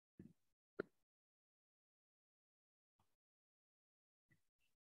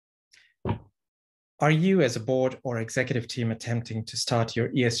Are you, as a board or executive team, attempting to start your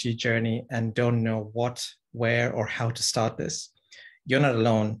ESG journey and don't know what, where, or how to start this? You're not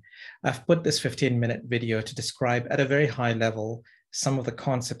alone. I've put this 15-minute video to describe at a very high level some of the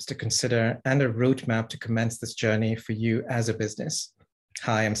concepts to consider and a roadmap to commence this journey for you as a business.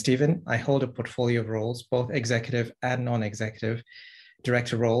 Hi, I'm Stephen. I hold a portfolio of roles, both executive and non-executive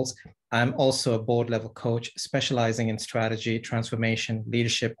director roles. I'm also a board level coach specializing in strategy, transformation,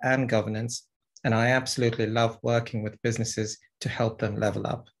 leadership, and governance. And I absolutely love working with businesses to help them level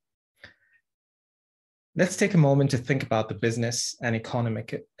up. Let's take a moment to think about the business and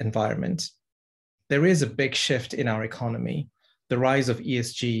economic environment. There is a big shift in our economy, the rise of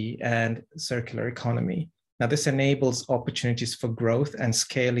ESG and circular economy. Now, this enables opportunities for growth and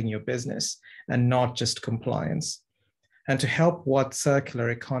scaling your business, and not just compliance. And to help what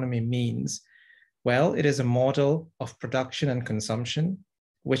circular economy means, well, it is a model of production and consumption,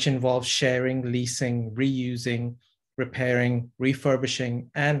 which involves sharing, leasing, reusing, repairing, refurbishing,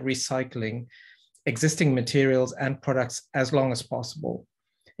 and recycling existing materials and products as long as possible.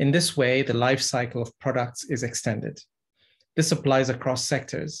 In this way, the life cycle of products is extended. This applies across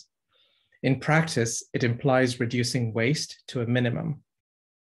sectors. In practice, it implies reducing waste to a minimum.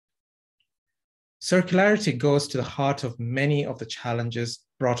 Circularity goes to the heart of many of the challenges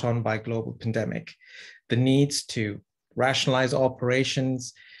brought on by global pandemic. The needs to rationalize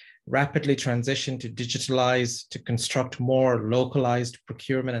operations, rapidly transition to digitalize, to construct more localized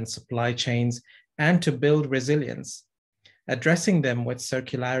procurement and supply chains, and to build resilience. Addressing them with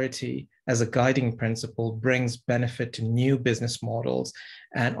circularity as a guiding principle brings benefit to new business models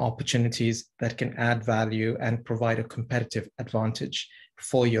and opportunities that can add value and provide a competitive advantage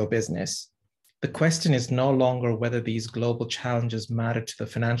for your business. The question is no longer whether these global challenges matter to the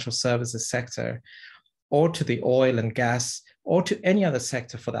financial services sector or to the oil and gas, or to any other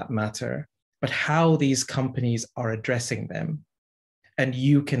sector for that matter, but how these companies are addressing them. And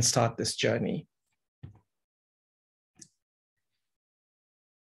you can start this journey.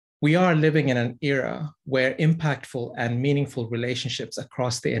 We are living in an era where impactful and meaningful relationships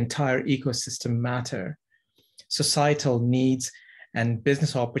across the entire ecosystem matter. Societal needs and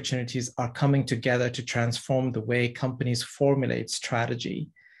business opportunities are coming together to transform the way companies formulate strategy,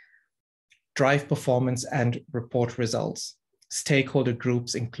 drive performance, and report results. Stakeholder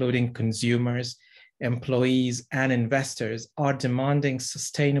groups, including consumers, employees, and investors, are demanding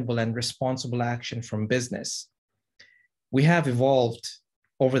sustainable and responsible action from business. We have evolved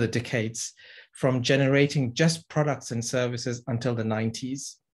over the decades from generating just products and services until the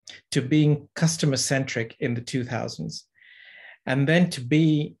 90s to being customer-centric in the 2000s, and then to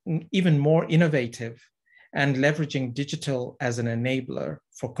be even more innovative and leveraging digital as an enabler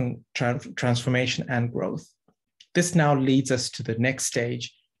for transformation and growth. This now leads us to the next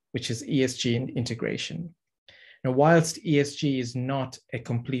stage, which is ESG integration. Now, whilst ESG is not a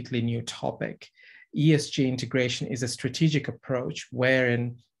completely new topic, ESG integration is a strategic approach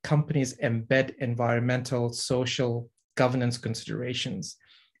wherein companies embed environmental, social, governance considerations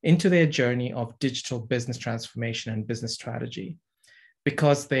into their journey of digital business transformation and business strategy.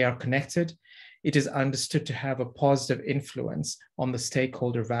 Because they are connected, it is understood to have a positive influence on the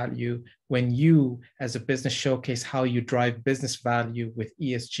stakeholder value when you, as a business, showcase how you drive business value with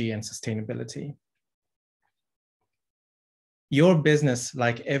ESG and sustainability. Your business,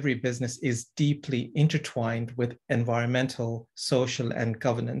 like every business, is deeply intertwined with environmental, social, and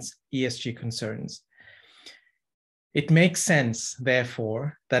governance ESG concerns. It makes sense,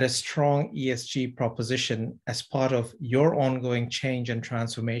 therefore, that a strong ESG proposition as part of your ongoing change and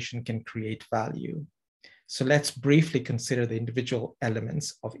transformation can create value. So let's briefly consider the individual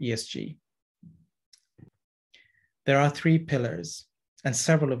elements of ESG. There are 3 pillars, and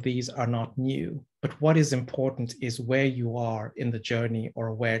several of these are not new, but what is important is where you are in the journey or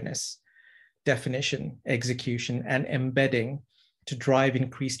awareness, definition, execution, and embedding to drive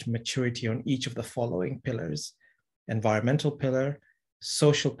increased maturity on each of the following pillars: environmental pillar,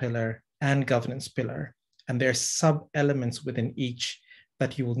 social pillar, and governance pillar. And there are sub-elements within each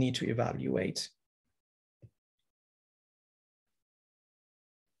that you will need to evaluate.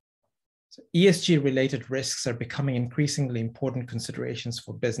 So ESG-related risks are becoming increasingly important considerations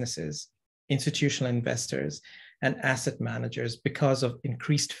for businesses, institutional investors, and asset managers because of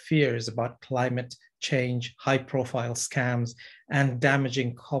increased fears about climate change, high-profile scams, and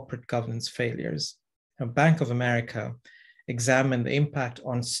damaging corporate governance failures. Bank of America examined the impact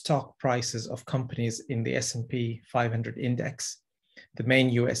on stock prices of companies in the S&P 500 index, the main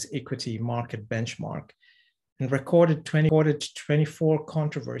US equity market benchmark, and recorded 24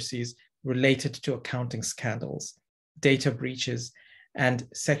 controversies related to accounting scandals, data breaches, and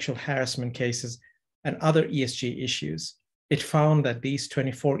sexual harassment cases and other ESG issues. It found that these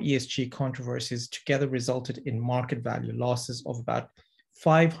 24 ESG controversies together resulted in market value losses of about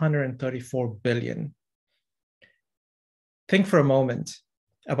 534 billion. Think for a moment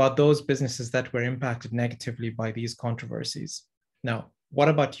about those businesses that were impacted negatively by these controversies. Now, what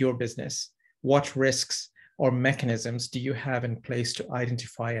about your business? What risks or mechanisms do you have in place to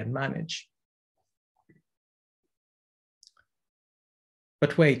identify and manage?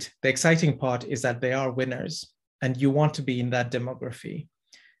 But wait, the exciting part is that they are winners, and you want to be in that demography.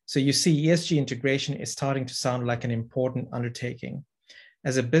 So you see, ESG integration is starting to sound like an important undertaking.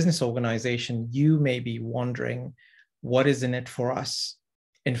 As a business organization, you may be wondering, what is in it for us?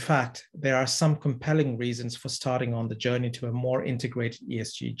 In fact, there are some compelling reasons for starting on the journey to a more integrated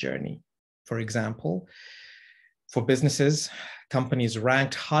ESG journey. For example, for businesses, companies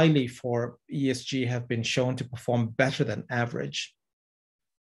ranked highly for ESG have been shown to perform better than average.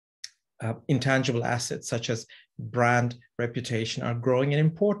 Intangible assets such as brand reputation are growing in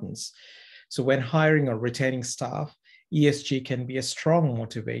importance. So when hiring or retaining staff, ESG can be a strong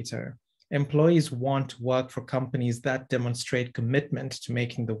motivator. Employees want to work for companies that demonstrate commitment to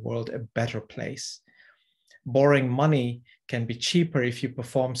making the world a better place. Borrowing money can be cheaper if you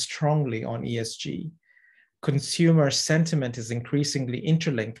perform strongly on ESG. Consumer sentiment is increasingly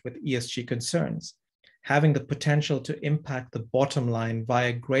interlinked with ESG concerns. Having the potential to impact the bottom line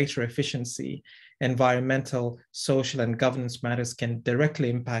via greater efficiency, environmental, social, and governance matters can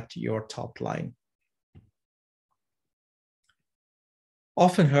directly impact your top line.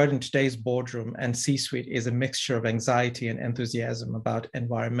 Often heard in today's boardroom and C-suite is a mixture of anxiety and enthusiasm about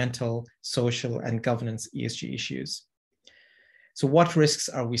environmental, social, and governance ESG issues. So what risks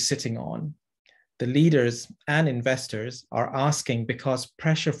are we sitting on? The leaders and investors are asking because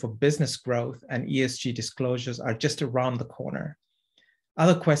pressure for business growth and ESG disclosures are just around the corner.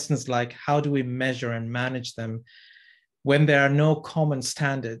 Other questions like, how do we measure and manage them when there are no common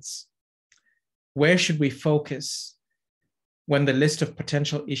standards? Where should we focus when the list of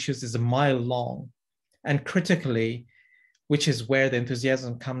potential issues is a mile long? And critically, which is where the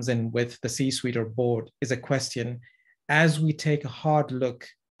enthusiasm comes in with the C-suite or board, is a question, as we take a hard look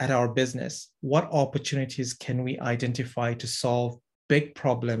at our business, what opportunities can we identify to solve big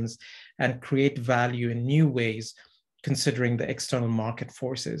problems and create value in new ways, considering the external market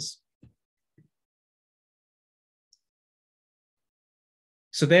forces?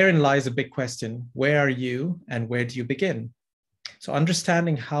 So therein lies a big question. Where are you and where do you begin? So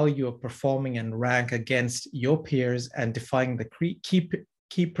understanding how you are performing and rank against your peers and defining the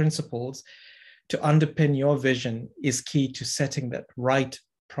key principles to underpin your vision is key to setting that right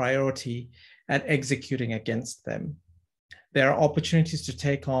priority and executing against them. There are opportunities to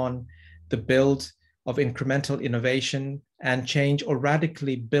take on the build of incremental innovation and change or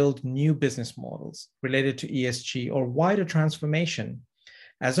radically build new business models related to ESG or wider transformation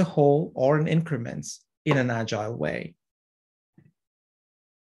as a whole or in increments in an agile way.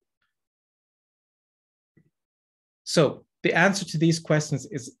 So the answer to these questions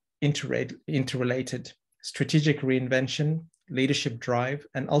is interrelated: strategic reinvention, leadership drive,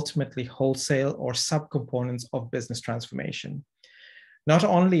 and ultimately wholesale or subcomponents of business transformation. Not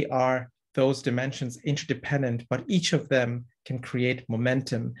only are those dimensions interdependent, but each of them can create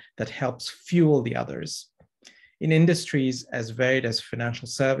momentum that helps fuel the others. In industries as varied as financial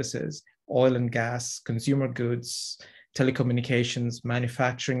services, oil and gas, consumer goods, telecommunications,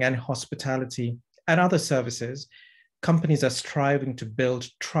 manufacturing, and hospitality, and other services, companies are striving to build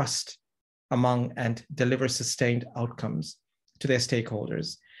trust among and deliver sustained outcomes to their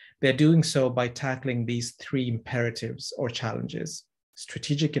stakeholders. They're doing so by tackling these three imperatives or challenges.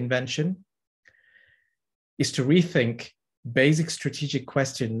 Strategic invention is to rethink basic strategic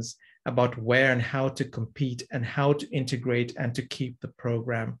questions about where and how to compete and how to integrate and to keep the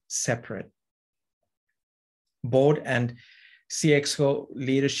program separate. Board and CXO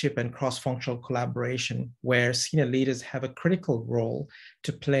leadership and cross-functional collaboration, where senior leaders have a critical role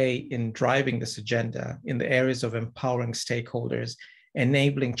to play in driving this agenda in the areas of empowering stakeholders,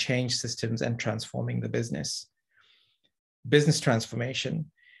 enabling change systems, and transforming the business. Business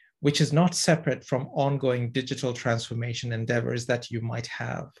transformation, which is not separate from ongoing digital transformation endeavors that you might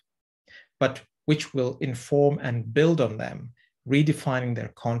have, but which will inform and build on them, redefining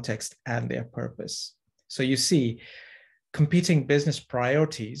their context and their purpose. So you see, competing business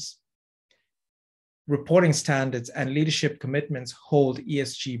priorities, reporting standards, and leadership commitments hold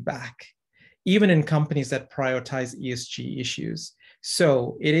ESG back, even in companies that prioritize ESG issues.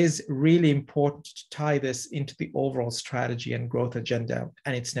 So it is really important to tie this into the overall strategy and growth agenda,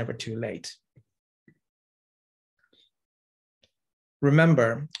 and it's never too late.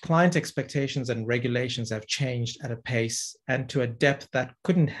 Remember, client expectations and regulations have changed at a pace and to a depth that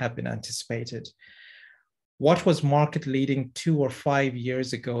couldn't have been anticipated. What was market leading 2 or 5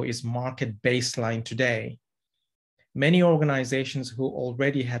 years ago is market baseline today. Many organizations who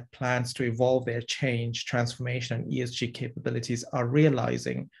already had plans to evolve their change, transformation, and ESG capabilities are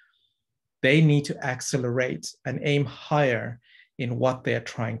realizing they need to accelerate and aim higher in what they're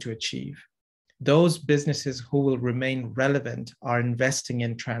trying to achieve. Those businesses who will remain relevant are investing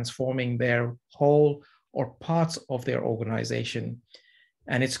in transforming their whole or parts of their organization.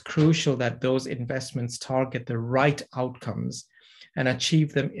 And it's crucial that those investments target the right outcomes and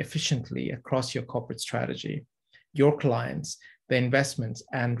achieve them efficiently across your corporate strategy, your clients, the investments,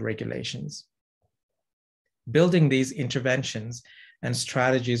 and regulations. Building these interventions and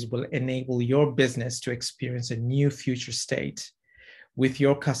strategies will enable your business to experience a new future state with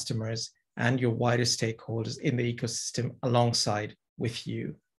your customers and your wider stakeholders in the ecosystem alongside with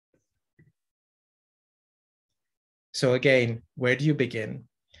you. So again, where do you begin?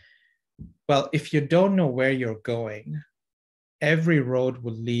 Well, if you don't know where you're going, every road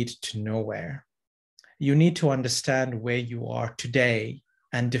will lead to nowhere. You need to understand where you are today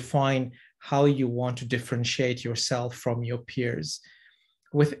and define how you want to differentiate yourself from your peers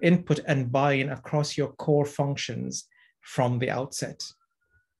with input and buy-in across your core functions from the outset.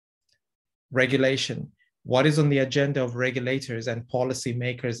 Regulation. What is on the agenda of regulators and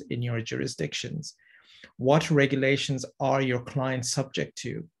policymakers in your jurisdictions? What regulations are your clients subject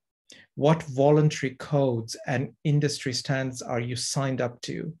to? What voluntary codes and industry standards are you signed up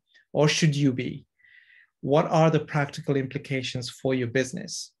to, or should you be? What are the practical implications for your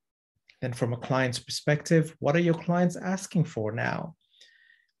business? Then from a client's perspective, what are your clients asking for now?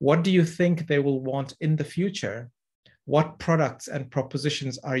 What do you think they will want in the future? What products and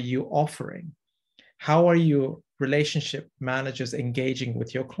propositions are you offering? How are your relationship managers engaging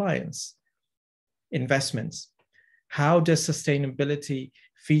with your clients? Investments. How does sustainability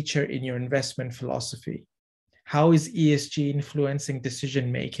feature in your investment philosophy? How is ESG influencing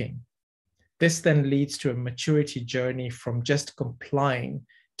decision-making? This then leads to a maturity journey from just complying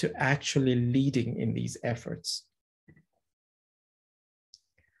to actually leading in these efforts.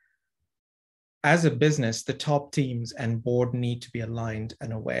 As a business, the top teams and board need to be aligned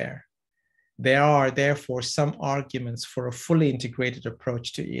and aware. There are therefore some arguments for a fully integrated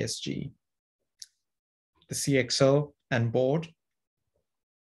approach to ESG. The CXO and board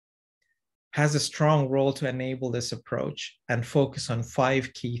has a strong role to enable this approach and focus on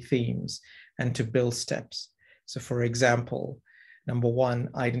 5 key themes and to build steps. So for example, number 1,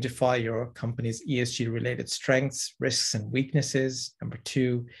 identify your company's ESG related strengths, risks, and weaknesses. Number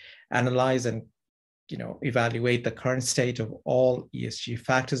 2, analyze and evaluate the current state of all ESG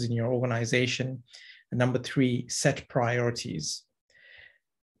factors in your organization. And number 3, set priorities.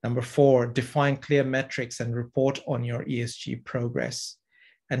 Number 4, define clear metrics and report on your ESG progress.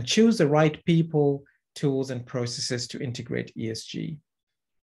 And choose the right people, tools, and processes to integrate ESG.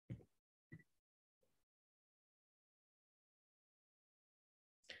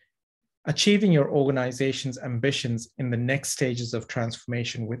 Achieving your organization's ambitions in the next stages of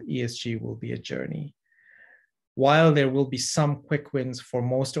transformation with ESG will be a journey. While there will be some quick wins for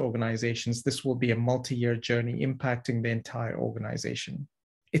most organizations, this will be a multi-year journey impacting the entire organization.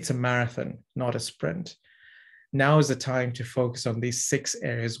 It's a marathon, not a sprint. Now is the time to focus on these 6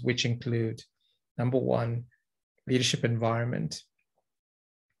 areas, which include, number 1, leadership environment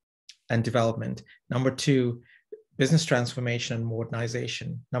and development. Number 2, business transformation and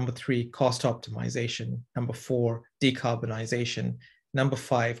modernization. Number 3, cost optimization. Number 4, decarbonization. Number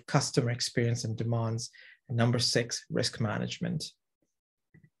 5, customer experience and demands. And number 6, risk management.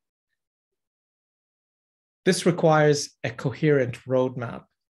 This requires a coherent roadmap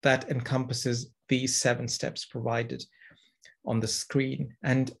that encompasses these 7 steps provided on the screen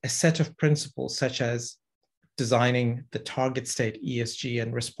and a set of principles such as designing the target state ESG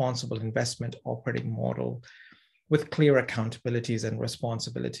and responsible investment operating model with clear accountabilities and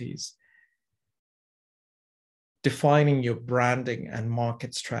responsibilities, defining your branding and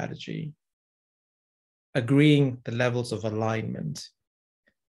market strategy, agreeing the levels of alignment,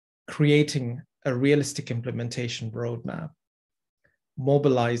 creating a realistic implementation roadmap,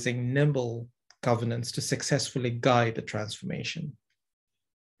 mobilizing nimble governance to successfully guide the transformation.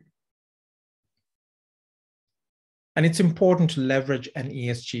 And it's important to leverage an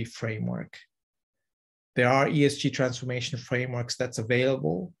ESG framework. There are ESG transformation frameworks that's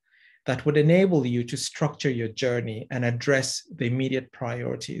available that would enable you to structure your journey and address the immediate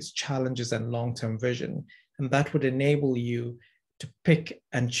priorities, challenges, and long-term vision. And that would enable you to pick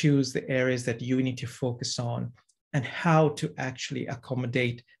and choose the areas that you need to focus on and how to actually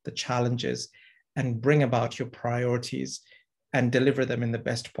accommodate the challenges and bring about your priorities and deliver them in the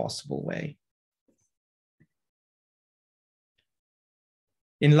best possible way.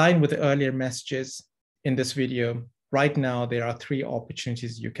 In line with the earlier messages in this video, right now there are 3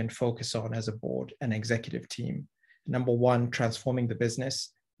 opportunities you can focus on as a board and executive team. Number 1, transforming the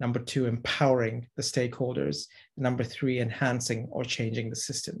business. Number 2, empowering the stakeholders. Number 3, enhancing or changing the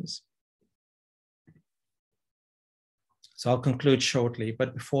systems. So I'll conclude shortly,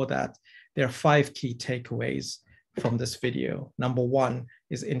 but before that, there are 5 key takeaways from this video. Number 1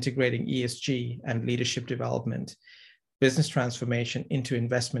 is integrating ESG and leadership development, business transformation into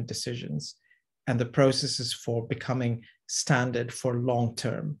investment decisions, and the processes for becoming standard for long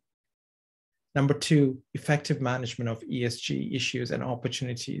term. Number 2, effective management of ESG issues and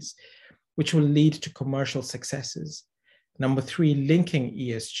opportunities, which will lead to commercial successes. Number 3, linking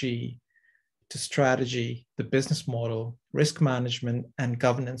ESG to strategy, the business model, risk management, and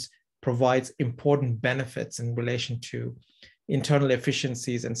governance provides important benefits in relation to internal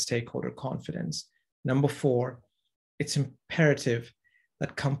efficiencies and stakeholder confidence. Number 4, it's imperative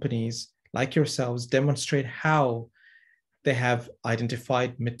that companies like yourselves demonstrate how they have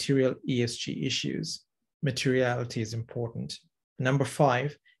identified material ESG issues. Materiality is important. Number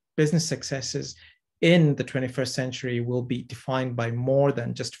 5, business successes in the 21st century will be defined by more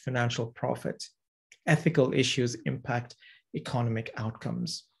than just financial profit. Ethical issues impact economic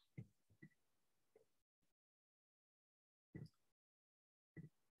outcomes.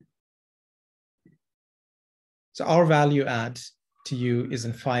 So our value add to you is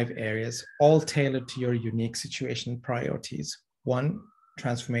in 5 areas, all tailored to your unique situation and priorities. 1,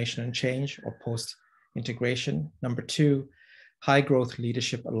 transformation and change or post-integration. Number 2, high growth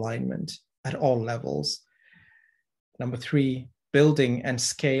leadership alignment at all levels. Number 3, building and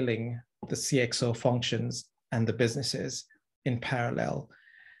scaling the CXO functions and the businesses in parallel.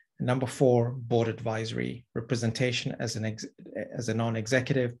 Number 4, board advisory, representation as a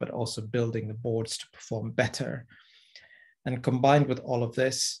non-executive, but also building the boards to perform better. And combined with all of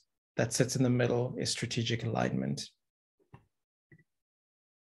this, that sits in the middle is strategic alignment.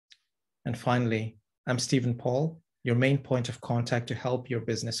 And finally, I'm Stephen Paul, your main point of contact to help your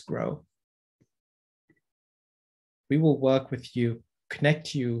business grow. We will work with you,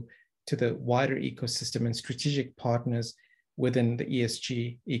 connect you to the wider ecosystem and strategic partners within the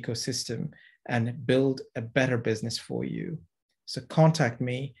ESG ecosystem and build a better business for you. So contact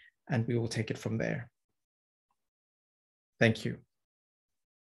me and we will take it from there. Thank you.